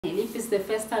If it's the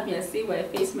first time you see my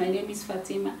face, my name is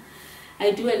Fatima. I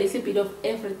do a little bit of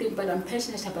everything, but I'm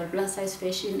passionate about plus size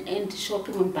fashion and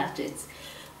shopping on budgets.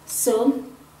 So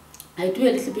I do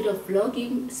a little bit of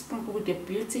vlogging, sprinkled with the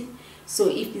beauty. So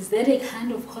if is that a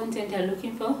kind of content you're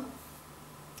looking for,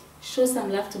 show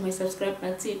some love to my subscribe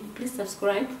button. Please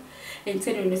subscribe and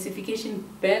turn your notification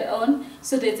bell on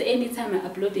so that anytime I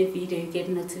upload a video you get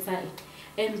notified.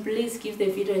 And please give the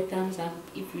video a thumbs up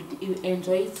if you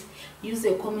enjoy it. Use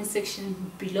the comment section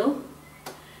below.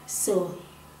 So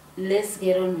let's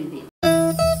get on with it.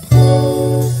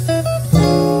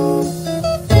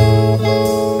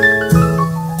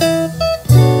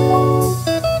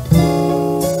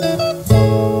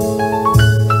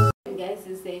 Guys,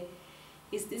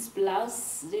 is this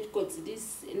blouse that got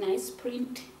this nice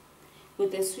print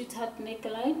with a sweetheart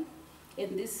neckline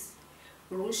and this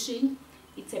ruching.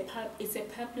 It's a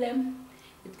peplum.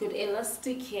 It got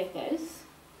elastic here, guys.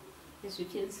 As you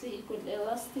can see, it got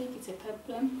elastic. It's a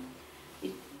peplum.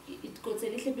 It got a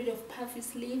little bit of puffy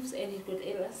sleeves and it got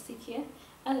elastic here.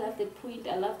 I love the print.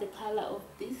 I love the color of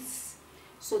this.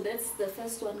 So that's the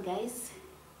first one, guys.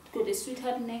 It got a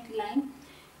sweetheart neckline.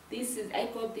 I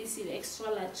got this in extra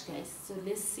large, guys. So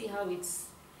let's see how it's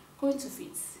going to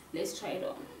fit. Let's try it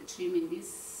on. Trimming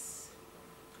this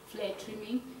flare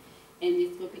trimming. And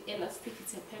it's got the elastic,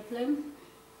 it's a peplum.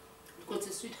 It's got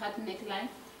a sweetheart neckline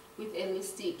with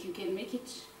elastic. You can make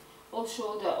it off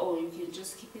shoulder or you can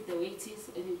just keep it the way it is.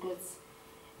 And it got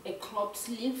a cropped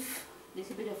sleeve,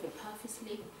 little bit of a puffy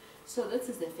sleeve. So that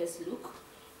is the first look.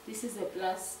 This is a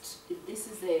blast. This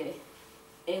is a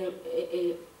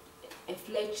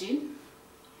flat jean.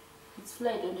 It's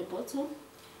flat on the bottom.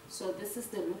 So this is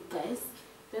the look, guys.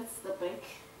 That's the back.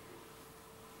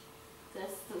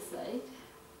 That's the side.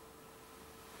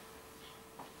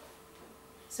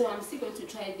 So I'm still going to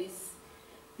try this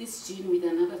jean with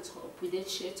another top, with that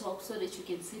sheer top, so that you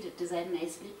can see the design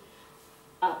nicely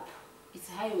up. It's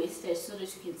high-waisted so that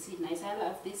you can see it nice. I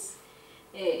love this.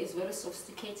 It's very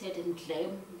sophisticated and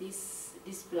glam.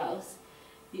 This blouse,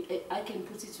 I can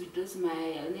put it with those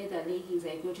my leather leggings.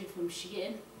 I got it from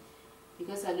Shein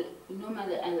because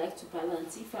normally I like to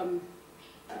balance.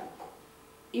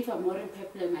 If I'm wearing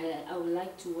peplum, I would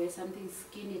like to wear something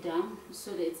skinny down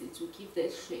so that it will give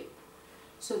that shape.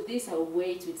 So this I'll wear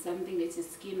it with something that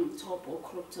is skin on top or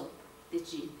crop top, the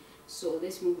jean. So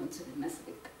let's move on to the next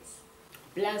look, guys.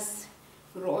 Plus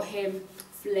raw hem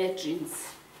flare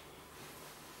jeans.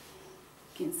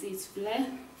 You can see it's flare.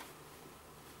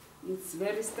 It's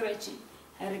very stretchy.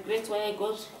 I regret why I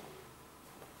got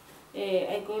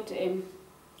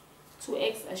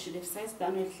 2X. I should have sized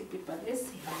down a little bit, but let's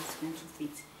see how it's going to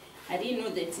fit. I didn't know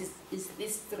that it's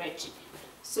this stretchy.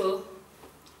 So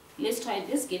let's try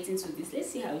this, get into this. Let's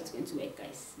see how it's going to work,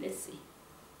 guys. Let's see.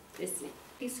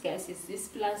 This, guys, is this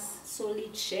plus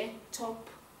solid sheer top.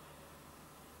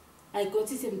 I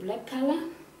got it in black color.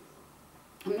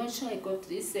 I'm not sure I got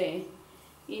this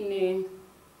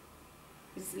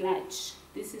it's large.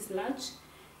 This is large.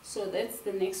 So that's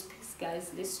the next piece,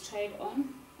 guys. Let's try it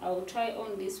on. I will try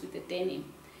on this with the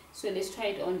denim. So let's try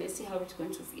it on. Let's see how it's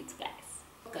going to fit, guys.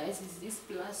 Guys, is this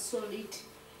plus solid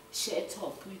sheer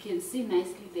top. You can see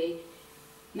nicely there.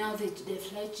 Now the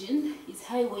flat jean is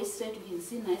high-waisted. You can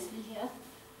see nicely here.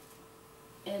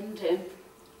 And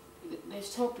the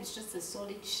top is just a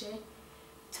solid sheer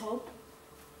top.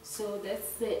 So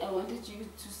that's I wanted you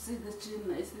to see the jean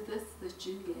nicely. That's the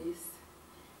jean, guys.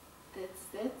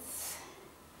 That's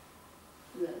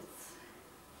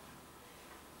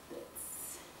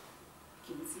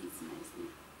you can see it nicely.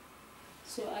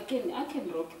 So I can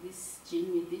rock this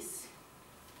jean with this,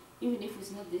 even if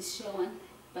it's not this sheer one,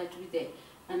 but with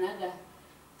another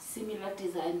similar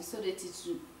design, so that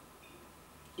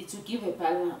it will give a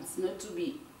balance, not to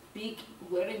be big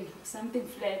wearing something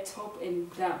flat top and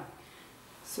down.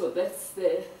 So that's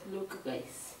the look,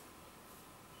 guys.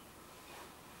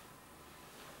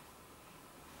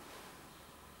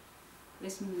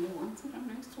 Let's move on to the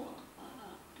next one.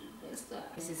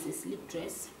 This is a slip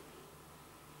dress.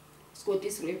 It's got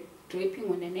this draping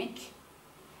on the neck.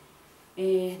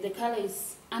 The color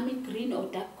is army green or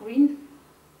dark green.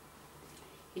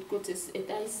 It got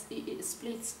it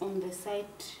splits on the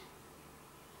side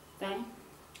thigh,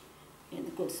 and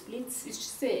it got splits. It's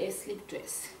just a slip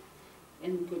dress,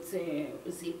 and it got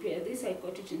a zip here. This I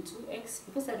got it in 2X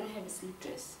because I don't have a slip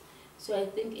dress. So I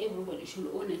think everybody should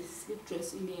own a slip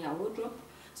dress in their wardrobe.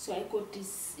 So I got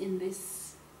this in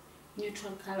this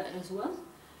neutral color as well.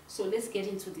 So let's get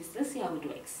into this. Let's see how it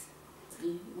works.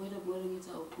 When I'm wearing it,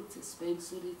 I'll put a spank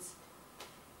so that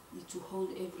it will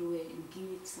hold everywhere and give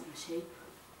it some shape.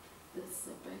 That's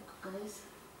the back, guys.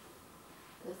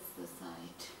 That's the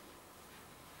side.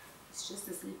 It's just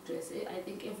a slip dress. I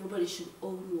think everybody should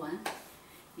own one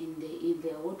in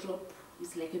their wardrobe.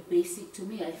 It's like a basic. To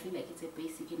me, I feel like it's a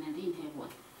basic, and I didn't have one.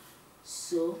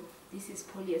 So this is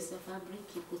polyester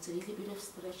fabric. It got a little bit of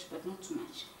stretch, but not too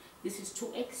much. This is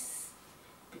 2X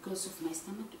because of my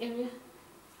stomach area.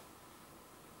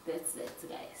 That's that,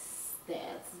 guys.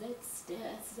 That's.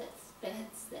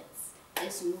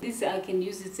 This I can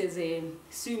use it as a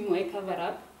swimwear cover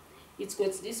up. It's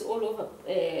got this all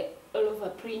over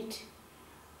print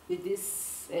with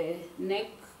this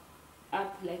neck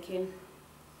up like a,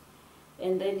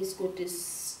 and then it's got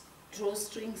this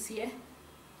drawstrings here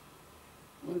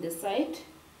on the side.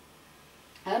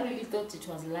 I really thought it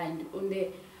was lined. On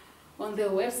the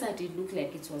website it looked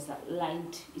like it was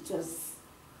lined. It was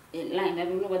lined. I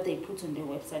don't know what they put on the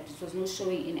website. It was not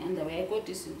showing in underwear. I got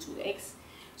this in 2X.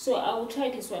 So I will try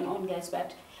this one on, guys,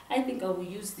 but I think I will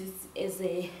use this as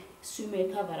a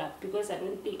swimwear cover up because I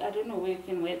don't know where you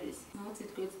can wear this. Now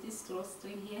it got this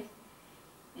drawstring here,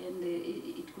 and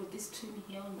it got this trim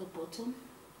here on the bottom.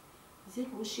 Is it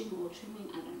ruching or trimming?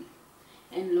 I don't know.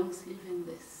 And long sleeve in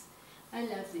this. I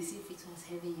love this. If it was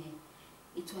having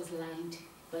it was lined,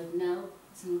 but now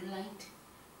it's not lined.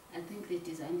 I think the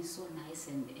design is so nice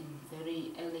and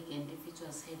very elegant if it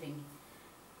was having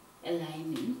a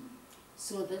lining.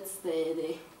 So that's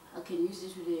the I can use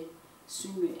it with a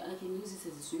swimwear. I can use it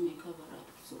as a swimwear cover up.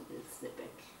 So that's the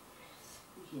back.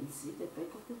 You can see the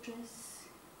back of the dress.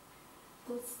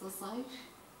 That's the side.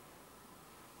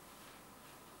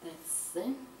 That's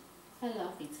them. I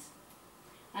love it.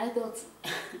 I thought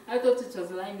it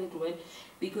was lined well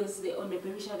because on the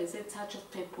baby shower they said touch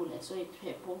of purple. I saw it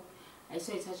purple. I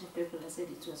saw a touch of purple. I said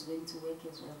it was going to work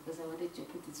as well because I wanted to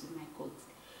put it with my coat.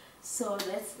 So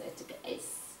that's that,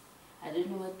 guys. I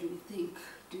don't know, what do you think?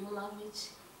 Do you love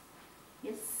it?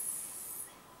 Yes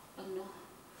or no?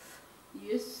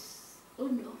 Yes or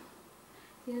no?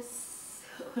 Yes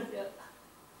or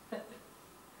no?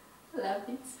 Love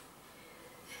it.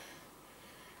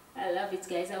 I love it,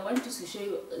 guys. I want to show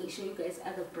you guys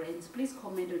other brands. Please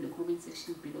comment in the comment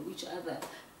section below which other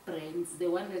brands. The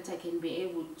one that I can be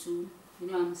able to,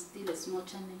 I'm still a small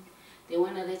channel. The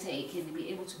one that I can be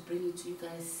able to bring it to you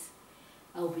guys.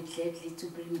 I'll be gladly to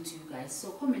bring it to you guys. So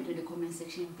comment in the comment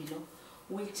section below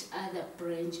which other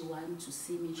brand you want to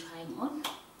see me trying on.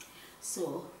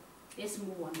 So let's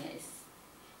move on, guys.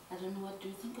 I don't know, what do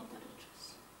you think about the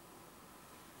dress?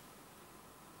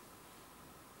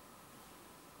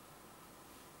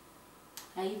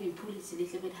 I even pull it a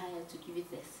little bit higher to give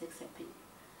it the sex appeal.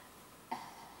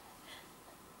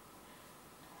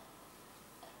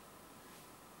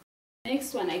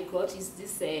 Next one I got is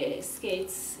this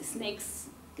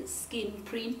snakeskin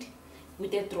print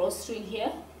with a drawstring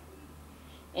here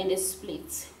and a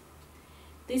split.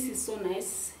 This is so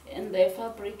nice, and the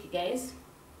fabric, guys,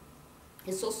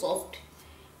 is so soft.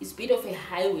 It's a bit of a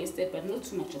high-waisted, but not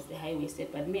too much of the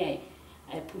high-waisted, but me,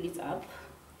 I pull it up.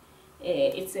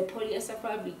 It's a polyester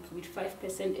fabric with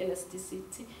 5%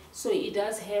 elasticity, so it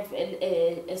does have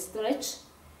a stretch.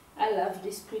 I love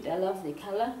this print. I love the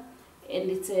color. And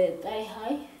it's a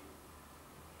thigh-high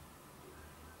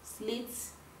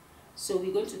slits. So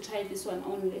we're going to try this one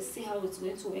on. Let's see how it's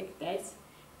going to work, guys.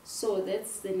 So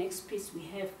that's the next piece we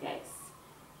have, guys.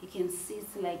 You can see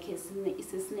it's like it's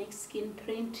a snakeskin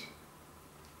print.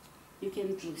 You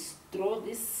can just draw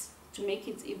this to make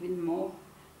it even more,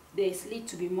 the slit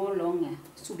to be more longer,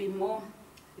 to be more,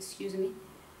 excuse me,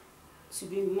 to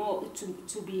be more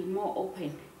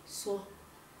open. So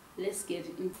let's get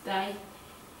in thigh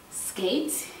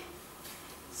skate.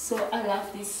 So I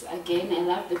love this again. I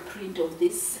love the print of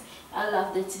this. I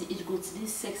love that it got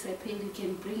this sex appeal. You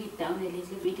can bring it down a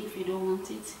little bit if you don't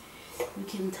want it. You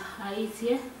can tie it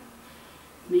here,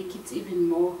 make it even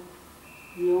more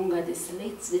longer. The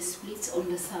slits, the splits on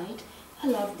the side. I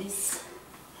love this.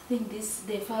 I think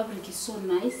the fabric is so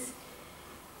nice,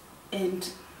 and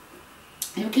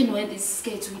you can wear this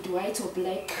skirt with white or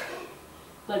black,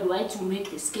 but white will make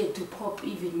the skirt to pop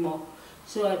even more.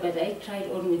 So but I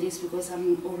tried on with this because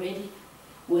I'm already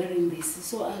wearing this.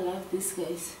 So I love this,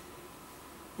 guys,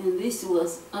 and this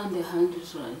was under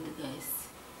 100 rand, guys.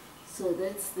 So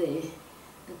that's the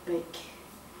back,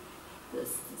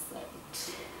 that's the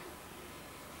side.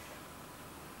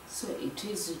 So it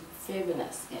is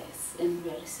fabulous, guys, and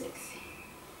very sexy.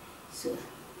 So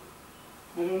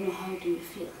I don't know, how do you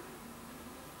feel?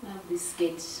 Love this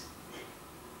sketch.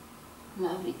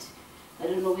 Love it. I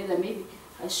don't know whether maybe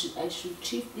I should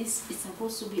shift this. It's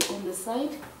supposed to be on the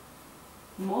side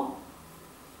more,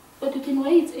 but you can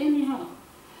wear it anyhow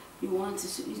you want to.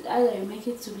 Either you make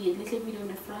it to be a little bit on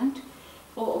the front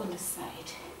or on the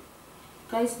side.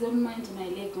 Guys, don't mind my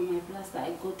leg on my plaster.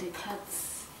 I got a cut,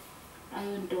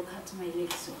 iron dog cut my leg,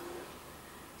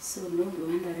 so don't be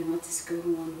wondering what is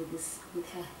going on with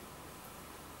her.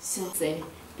 So it's a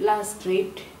Blouse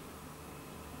draped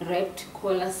wrapped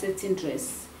collar satin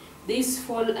dress. These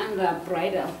fall under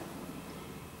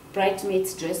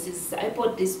bridesmaids dresses. I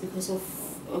bought this because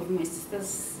of my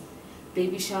sister's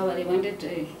baby shower. They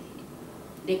wanted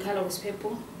the color was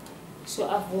purple, so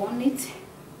I've worn it,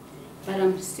 but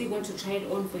I'm still going to try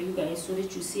it on for you guys so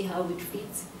that you see how it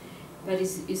fits. But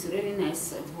it's really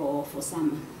nice for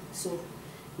summer. So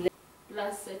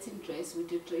Blouse satin dress with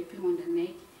the draping on the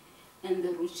neck and the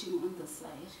ruching on the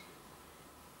side.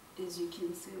 As you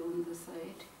can see on the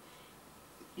side,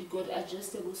 it got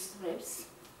adjustable straps.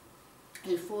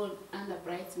 It fall under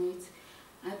bridesmaids.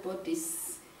 I bought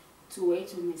this to wear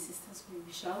to my sister's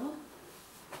baby shower,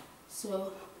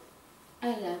 so I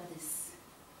love this.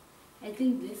 I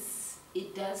think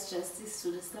it does justice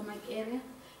to the stomach area.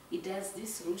 It does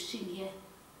this ruching here,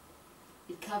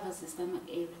 it covers the stomach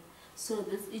area, so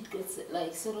it gets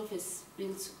like sort of a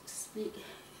split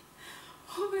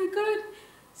oh my god,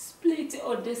 split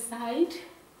on the side.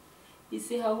 You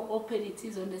see how open it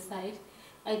is on the side.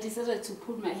 I decided to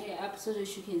put my hair up so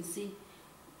that you can see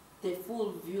the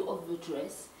full view of the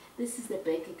dress. This is the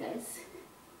back, guys.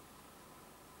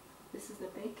 This is the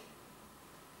back.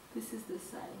 This is the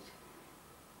side.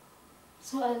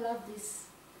 So I love this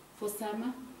for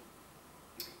summer.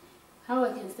 How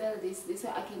I can style this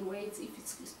way I can wear it if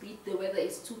it's split, the weather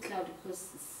is too cloudy, because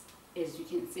as you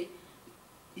can see,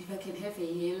 if I can have a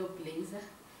yellow blazer,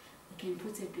 I can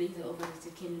put a blazer over it,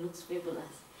 it can look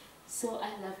fabulous. So I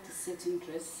love this satin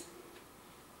dress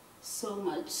so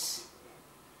much,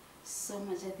 so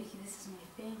much. I think this is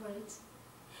my favorite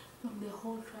from the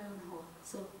whole try on haul.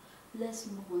 So let's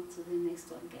move on to the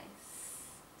next one, guys.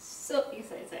 So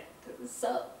excited,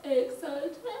 so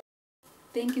excited.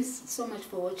 Thank you so much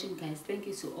for watching, guys. Thank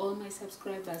you to all my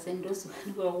subscribers and those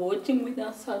who are watching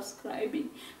without subscribing.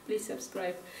 Please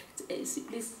subscribe.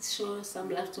 Please show some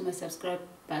love to my subscribe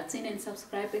button and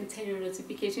subscribe and turn your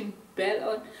notification bell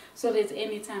on so that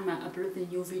anytime I upload a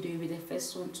new video, you'll be the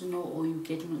first one to know or you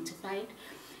get notified.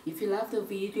 If you love the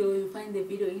video, you find the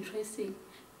video interesting,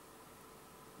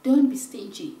 don't be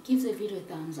stingy. Give the video a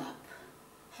thumbs up.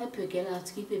 Help your girl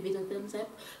out, give the video a thumbs up.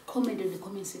 Comment in the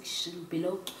comment section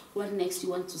below what next you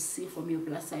want to see from your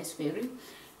plus size fairy,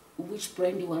 which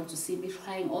brand you want to see me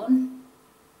trying on,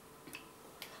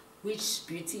 which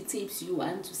beauty tips you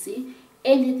want to see,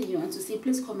 anything you want to see.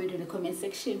 Please comment in the comment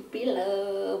section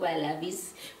below. My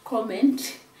lovies,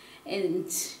 comment and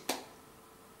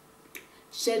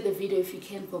share the video if you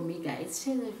can for me, guys.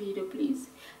 Share the video, please.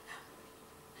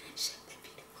 Share the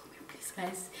video for me, please,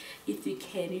 guys. If you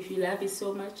can, if you love it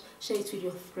so much, share it with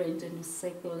your friends and your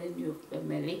circle and your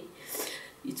family.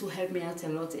 It will help me out a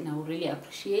lot and I will really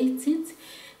appreciate it.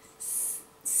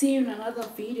 See you in another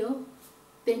video.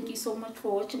 Thank you so much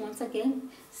for watching once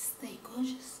again. Stay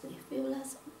gorgeous, stay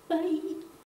fabulous. Bye.